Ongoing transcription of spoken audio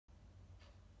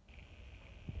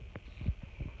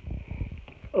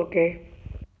Okay.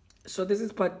 So this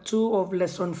is part 2 of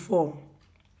lesson 4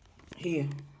 here.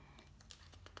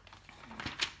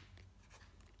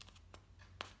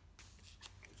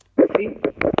 See?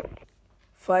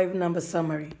 5 number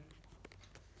summary.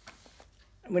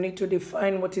 We need to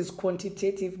define what is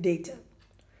quantitative data.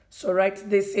 So write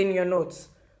this in your notes.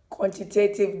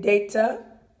 Quantitative data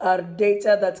are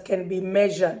data that can be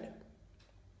measured.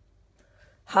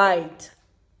 Height.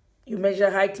 You measure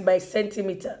height by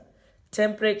centimeter.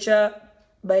 Temperature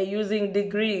by using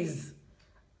degrees.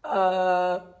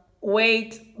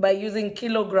 Weight by using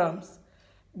kilograms.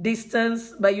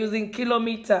 Distance by using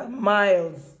kilometer,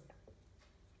 miles.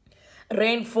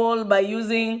 Rainfall by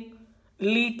using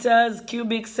liters,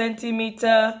 cubic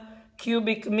centimeter,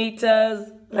 cubic meters,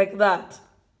 like that.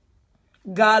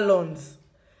 Gallons.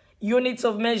 Units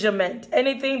of measurement.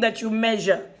 Anything that you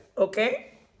measure,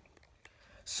 okay?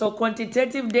 So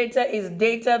quantitative data is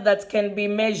data that can be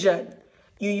measured.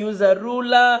 You use a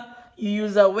ruler, you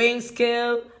use a weighing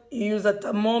scale, you use a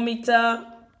thermometer,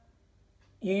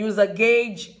 you use a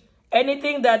gauge.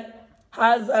 Anything that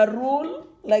has a rule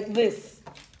like this,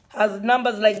 has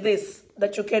numbers like this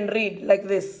that you can read like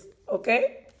this,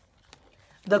 okay?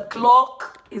 The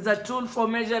clock is a tool for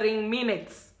measuring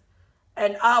minutes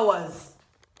and hours,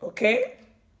 okay?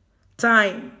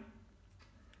 Time,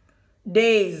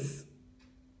 days,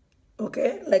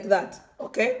 okay? Like that,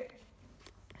 okay?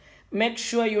 Make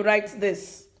sure you write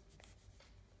this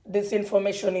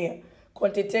information here.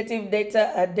 Quantitative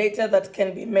data are data that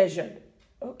can be measured,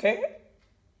 okay?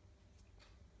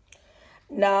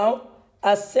 Now,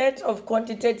 a set of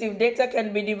quantitative data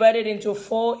can be divided into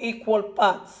 4 equal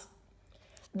parts.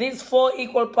 These 4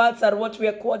 equal parts are what we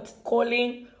are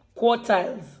calling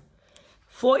quartiles.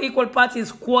 4 equal parts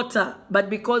is quarter, but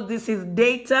because this is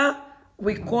data,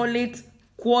 we call it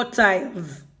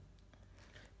quartiles.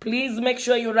 Please make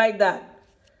sure you write that.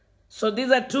 So these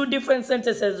are 2 different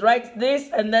sentences. Write this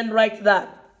and then write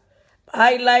that.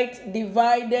 Highlight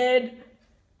divided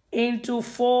into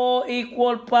 4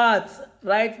 equal parts.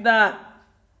 Write that.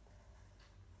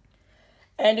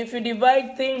 And if you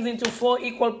divide things into 4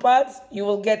 equal parts, you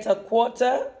will get a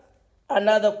quarter,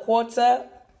 another quarter,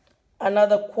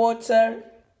 another quarter,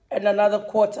 and another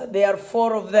quarter. There are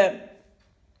 4 of them.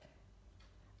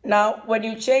 Now, when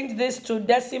you change this to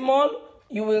decimal,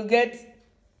 you will get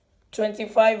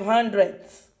 25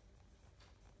 hundredths.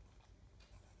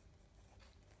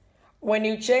 When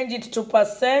you change it to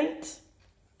percent,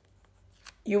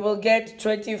 you will get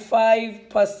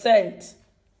 25%.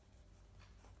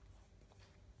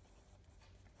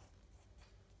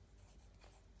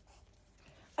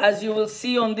 As you will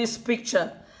see on this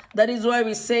picture. That is why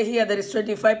we say here there is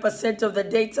 25% of the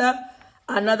data,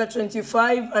 another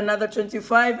 25, another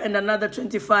 25, and another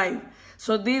 25.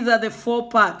 So these are the 4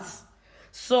 parts.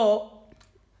 So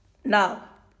now,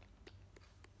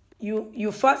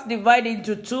 you first divide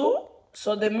into 2.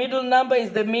 So the middle number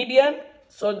is the median.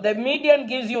 So the median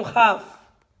gives you half.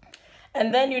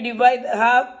 And then you divide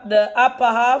the upper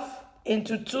half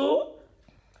into 2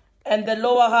 and the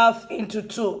lower half into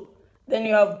 2. Then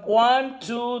you have 1,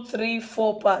 2, 3,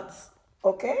 4 parts.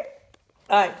 Okay?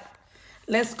 All right.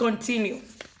 Let's continue.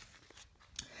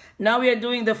 Now we are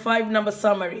doing the 5 number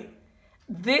summary.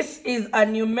 This is a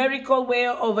numerical way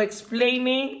of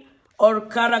explaining or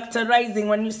characterizing.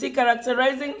 When you see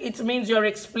characterizing, it means you're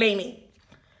explaining.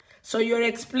 So you're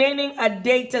explaining a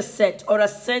data set or a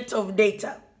set of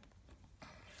data.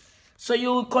 So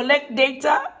you collect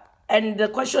data and the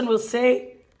question will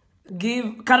say,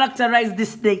 characterize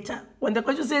this data. When the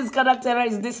question says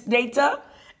characterize this data,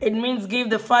 it means give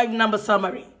the 5 number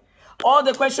summary. Or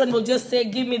the question will just say,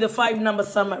 give me the 5 number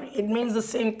summary. It means the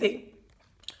same thing.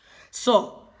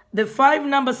 So the 5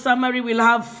 number summary will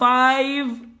have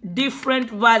 5 different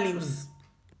values.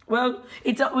 Well,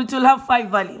 it will have 5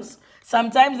 values.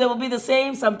 Sometimes they will be the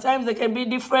same, sometimes they can be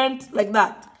different, like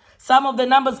that. Some of the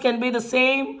numbers can be the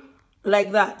same,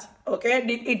 like that. Okay?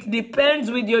 It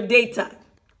depends with your data.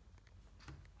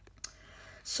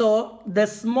 So the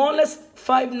smallest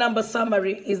 5 number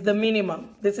summary is the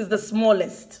minimum. This is the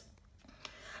smallest.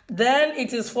 Then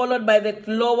it is followed by the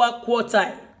lower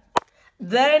quartile.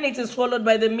 Then it is followed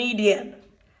by the median.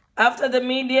 After the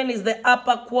median is the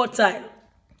upper quartile.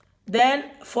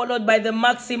 Then followed by the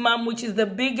maximum, which is the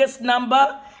biggest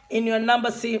number in your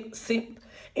number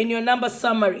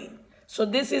summary. So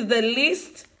this is the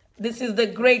least, this is the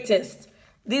greatest.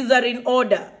 These are in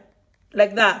order,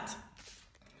 like that.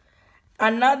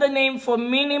 Another name for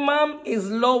minimum is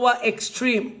lower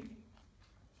extreme.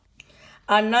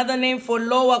 Another name for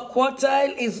lower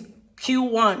quartile is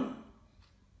Q1.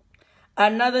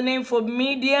 Another name for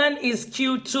median is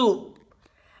Q2.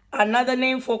 Another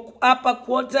name for upper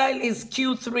quartile is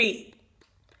Q3.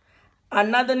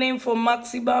 Another name for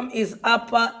maximum is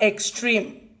upper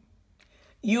extreme.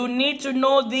 You need to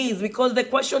know these because the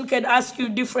question can ask you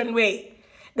different way.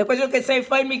 The question can say,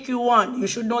 find me Q1. You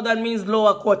should know that means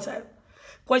lower quartile.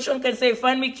 Question can say,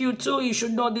 find me Q2. You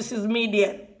should know this is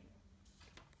median.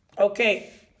 Okay.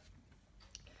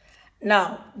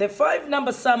 Now, the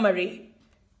 5-number summary,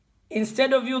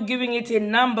 instead of you giving it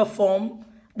in number form,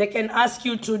 they can ask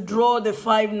you to draw the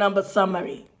 5-number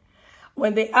summary.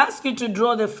 When they ask you to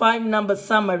draw the 5-number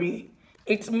summary,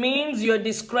 it means you're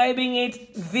describing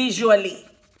it visually.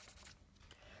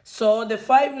 So the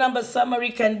 5-number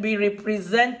summary can be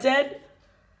represented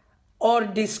or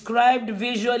described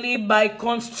visually by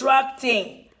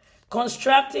constructing.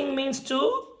 Constructing means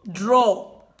to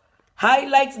draw.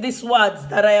 Highlight these words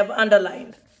that I have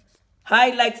underlined.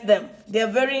 Highlight them. They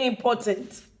are very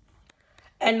important.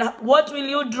 And what will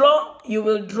you draw? You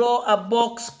will draw a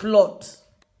box plot.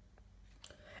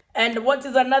 And what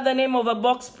is another name of a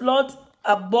box plot?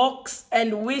 A box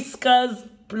and whiskers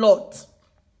plot.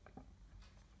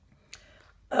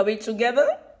 Are we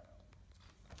together?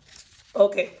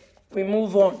 Okay, we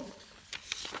move on.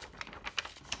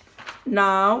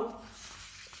 Now,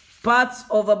 parts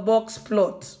of a box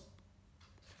plot.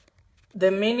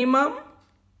 The minimum,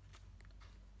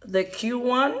 the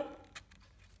Q1,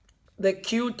 the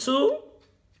Q2,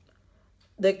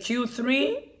 the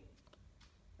Q3,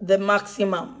 the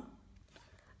maximum.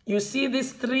 You see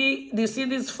these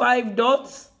 5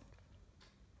 dots?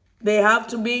 They have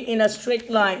to be in a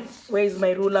straight line. Where is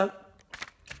my ruler?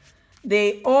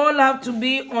 They all have to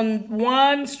be on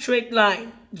one straight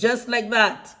line, just like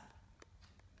that.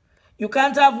 You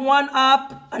can't have one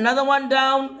up, another one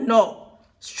down. No,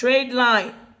 straight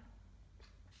line.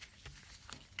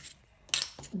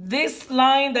 This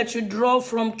line that you draw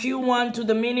from Q1 to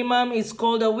the minimum is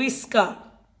called a whisker.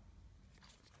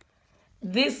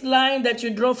 This line that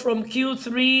you draw from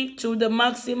Q3 to the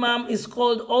maximum is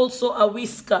called also a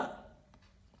whisker.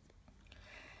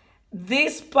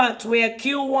 This part where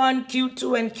Q1,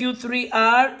 Q2, and Q3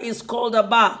 are is called a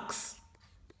box.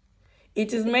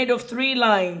 It is made of 3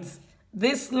 lines.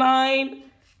 This line,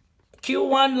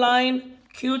 Q1 line,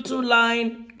 Q2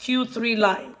 line, Q3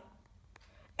 line.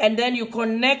 And then you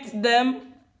connect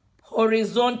them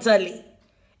horizontally.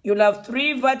 You'll have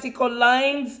 3 vertical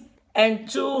lines and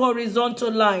 2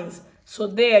 horizontal lines. So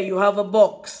there you have a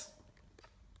box.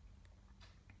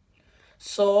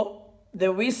 So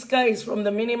the whisker is from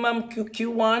the minimum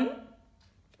Q1.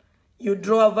 You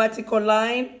draw a vertical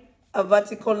line, a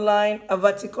vertical line, a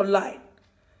vertical line.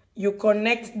 You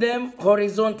connect them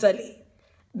horizontally.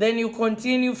 Then you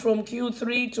continue from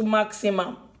Q3 to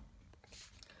maximum.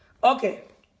 Okay.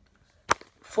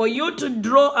 For you to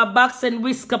draw a box and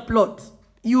whisker plot,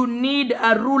 you need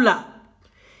a ruler.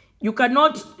 You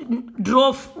cannot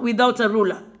draw without a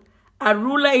ruler. A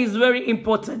ruler is very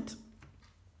important.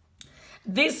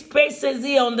 These spaces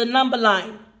here on the number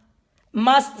line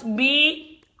must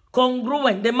be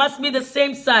congruent. They must be the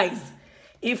same size.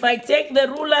 If I take the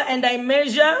ruler and I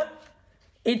measure,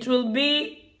 it will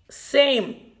be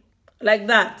same, like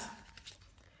that.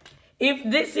 If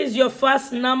this is your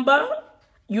first number,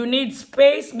 you need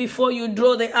space before you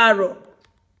draw the arrow.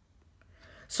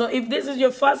 So if this is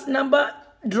your first number,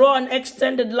 draw an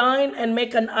extended line and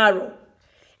make an arrow.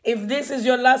 If this is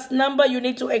your last number, you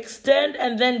need to extend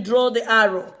and then draw the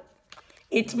arrow.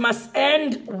 It must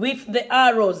end with the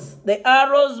arrows. The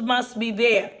arrows must be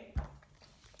there.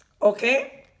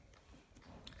 Okay?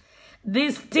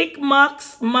 These tick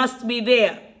marks must be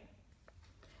there.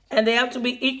 And they have to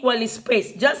be equally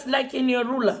spaced, just like in your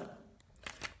ruler.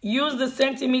 Use the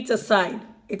centimeter side.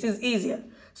 It is easier.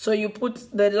 So you put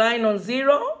the line on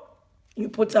 0, you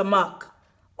put a mark.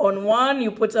 On 1,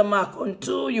 you put a mark. On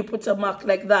 2, you put a mark,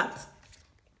 like that.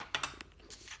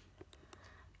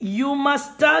 You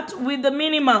must start with the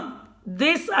minimum.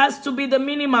 This has to be the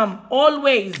minimum,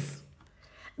 always.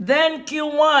 Then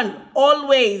Q1,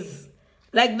 always.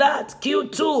 Like that.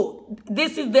 Q2,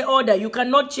 this is the order. You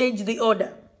cannot change the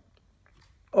order.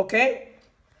 Okay?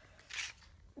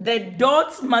 The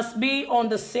dots must be on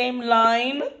the same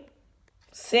line.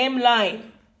 Same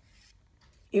line.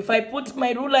 If I put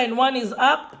my ruler and 1 is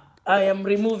up, I am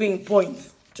removing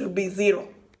points to be 0.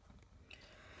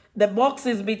 The box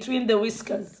is between the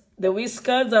whiskers. The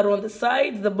whiskers are on the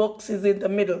sides, the box is in the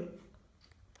middle.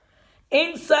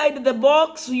 Inside the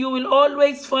box, you will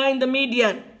always find the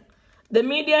median. The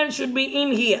median should be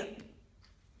in here.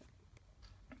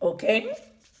 Okay?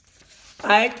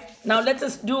 Alright, now let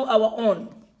us do our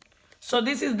own. So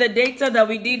this is the data that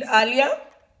we did earlier.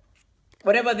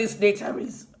 Whatever this data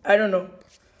is. I don't know.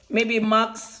 Maybe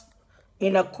max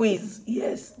in a quiz.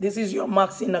 Yes, this is your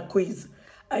marks in a quiz.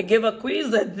 I gave a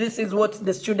quiz and this is what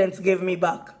the students gave me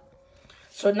back.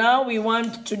 So now we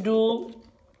want to do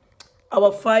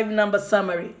our 5-number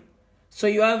summary. So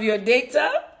you have your data,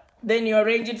 then you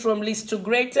arrange it from least to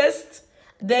greatest,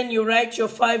 then you write your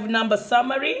 5-number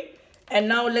summary, and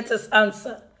now let us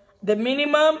answer. The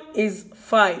minimum is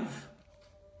 5.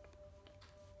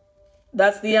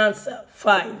 That's the answer,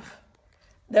 5.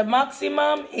 The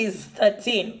maximum is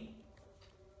 13.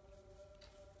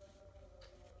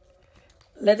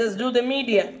 Let us do the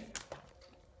median.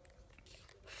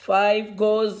 5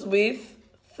 goes with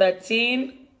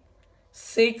 13.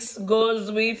 6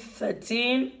 goes with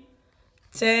 13.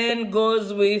 10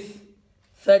 goes with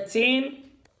 13.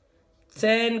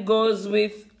 10 goes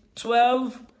with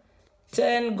 12.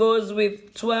 10 goes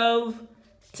with 12.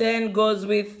 10 goes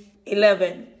with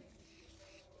 11.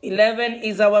 11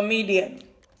 is our median.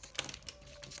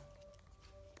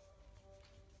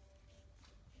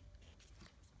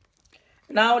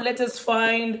 Now let us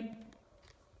find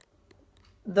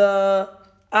the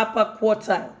upper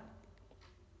quartile.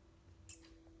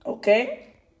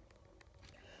 Okay?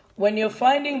 When you're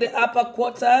finding the upper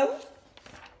quartile,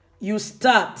 you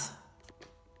start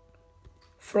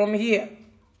from here.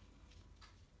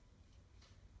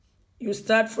 You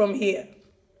start from here.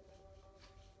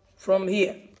 From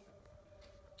here.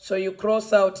 So you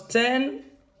cross out 10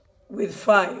 with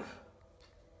 5.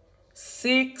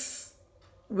 6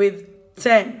 with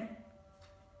 10.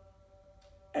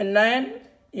 And then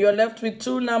you're left with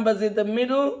 2 numbers in the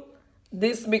middle.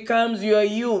 This becomes your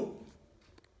U.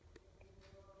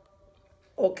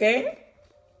 Okay?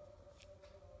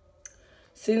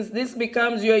 Since this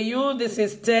becomes your U, this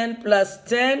is 10 plus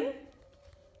 10.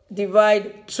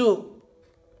 Divide 2.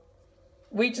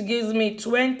 Which gives me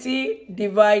 20.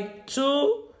 Divide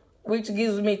 2. Which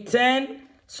gives me 10.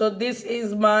 So this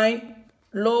is my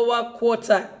lower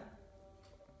quartile.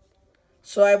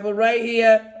 So I will write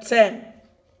here 10.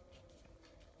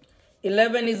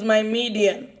 11 is my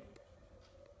median.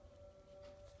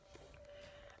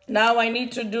 Now I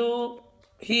need to do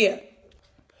here.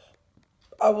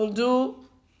 I will do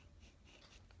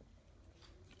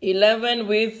 11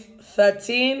 with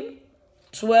 13,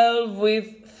 12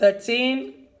 with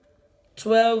 13,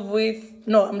 12 with,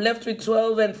 no, I'm left with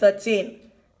 12 and 13.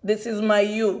 This is my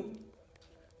U.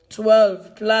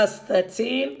 12 plus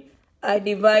 13, I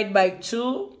divide by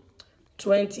 2.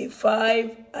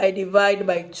 25, I divide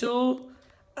by 2.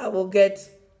 I will get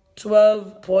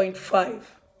 12.5.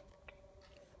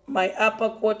 My upper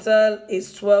quartile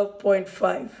is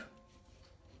 12.5.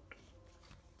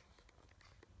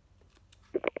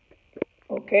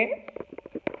 Okay?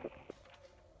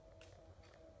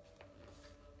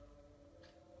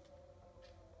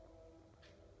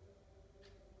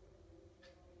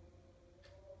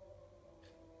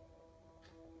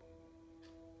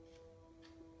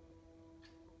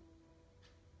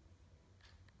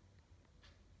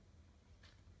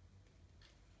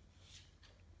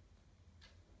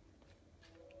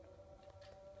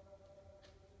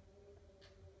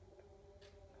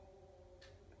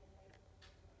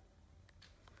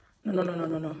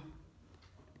 No.